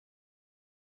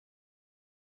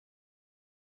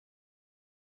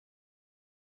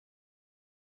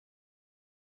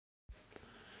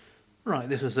Right,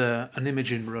 this is an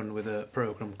imaging run with a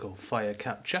program called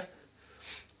Firecapture,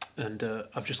 and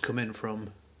I've just come in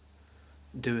from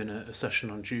doing a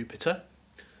session on Jupiter.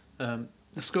 The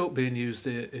scope being used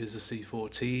here is a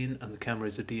C14, and the camera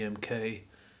is a DMK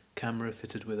camera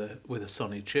fitted with a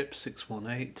Sony chip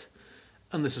 618,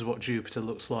 and this is what Jupiter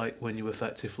looks like when you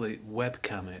effectively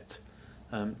webcam it.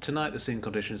 Tonight the scene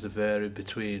conditions have varied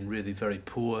between really very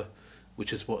poor,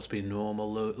 which is what's been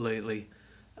normal lately,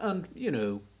 and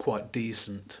quite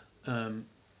decent.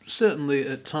 Certainly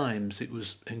at times it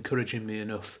was encouraging me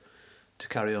enough to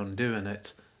carry on doing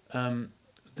it.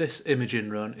 This imaging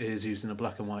run is using a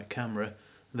black and white camera,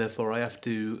 therefore I have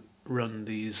to run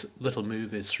these little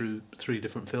movies through 3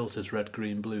 different filters, red,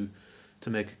 green, blue, to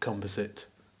make a composite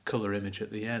colour image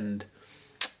at the end.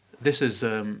 This is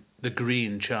the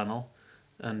green channel,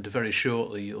 and very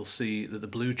shortly you'll see that the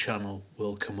blue channel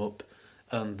will come up,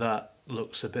 and that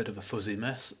looks a bit of a fuzzy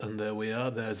mess, and there we are,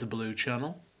 there's the blue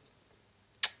channel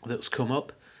that's come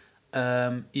up.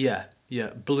 Yeah,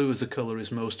 blue as a colour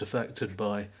is most affected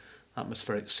by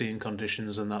atmospheric seeing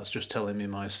conditions, and that's just telling me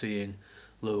my seeing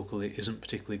locally isn't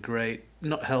particularly great.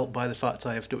 Not helped by the fact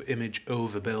I have to image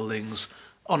over buildings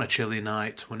on a chilly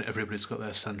night when everybody's got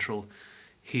their central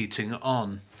heating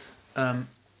on.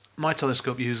 My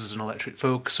telescope uses an electric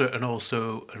focuser and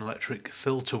also an electric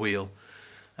filter wheel.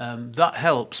 That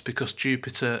helps because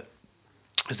Jupiter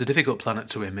is a difficult planet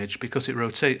to image because it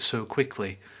rotates so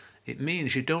quickly. It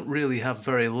means you don't really have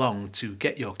very long to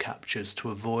get your captures to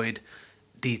avoid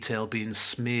detail being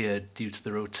smeared due to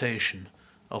the rotation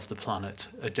of the planet.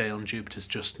 A day on Jupiter is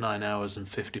just 9 hours and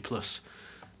 50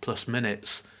 plus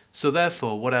minutes. So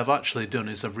therefore what I've actually done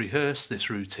is I've rehearsed this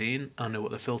routine. I know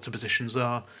what the filter positions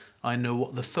are, I know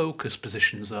what the focus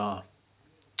positions are,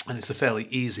 and it's a fairly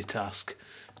easy task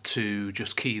to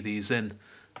just key these in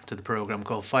to the program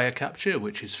called Firecapture,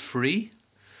 which is free,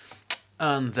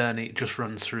 and then it just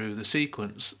runs through the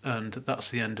sequence, and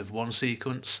that's the end of one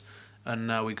sequence. And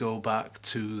now we go back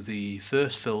to the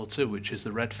first filter, which is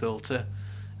the red filter,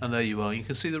 and there you are. You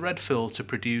can see the red filter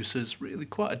produces really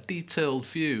quite a detailed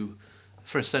view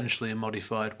for essentially a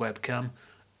modified webcam.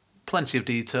 Plenty of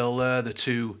detail there, the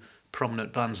 2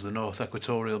 prominent bands, the north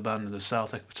equatorial band and the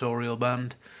south equatorial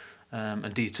band,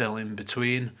 and detail in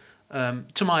between.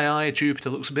 To my eye, Jupiter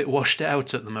looks a bit washed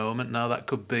out at the moment. Now that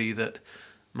could be that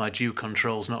my dew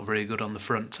control's not very good on the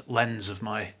front lens of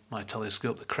my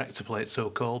telescope, the corrector plate so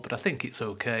called, but I think it's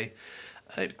okay.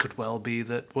 It could well be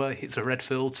that, well, it's a red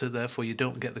filter, therefore you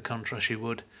don't get the contrast you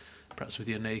would perhaps with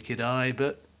your naked eye,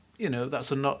 but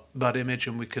that's a not bad image,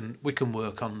 and we can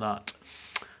work on that.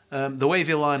 The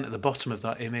wavy line at the bottom of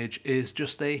that image is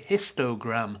just a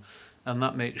histogram, and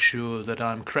that makes sure that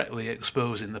I'm correctly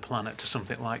exposing the planet to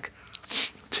something like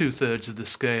 2/3 of the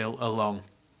scale along.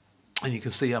 And you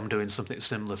can see I'm doing something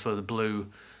similar for the blue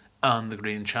and the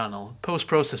green channel.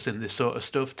 Post-processing this sort of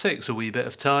stuff takes a wee bit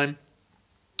of time.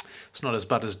 It's not as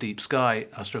bad as deep sky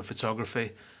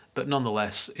astrophotography, but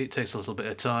nonetheless it takes a little bit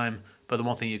of time. But the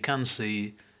one thing you can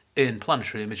see in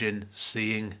planetary imaging,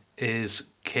 seeing is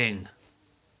king.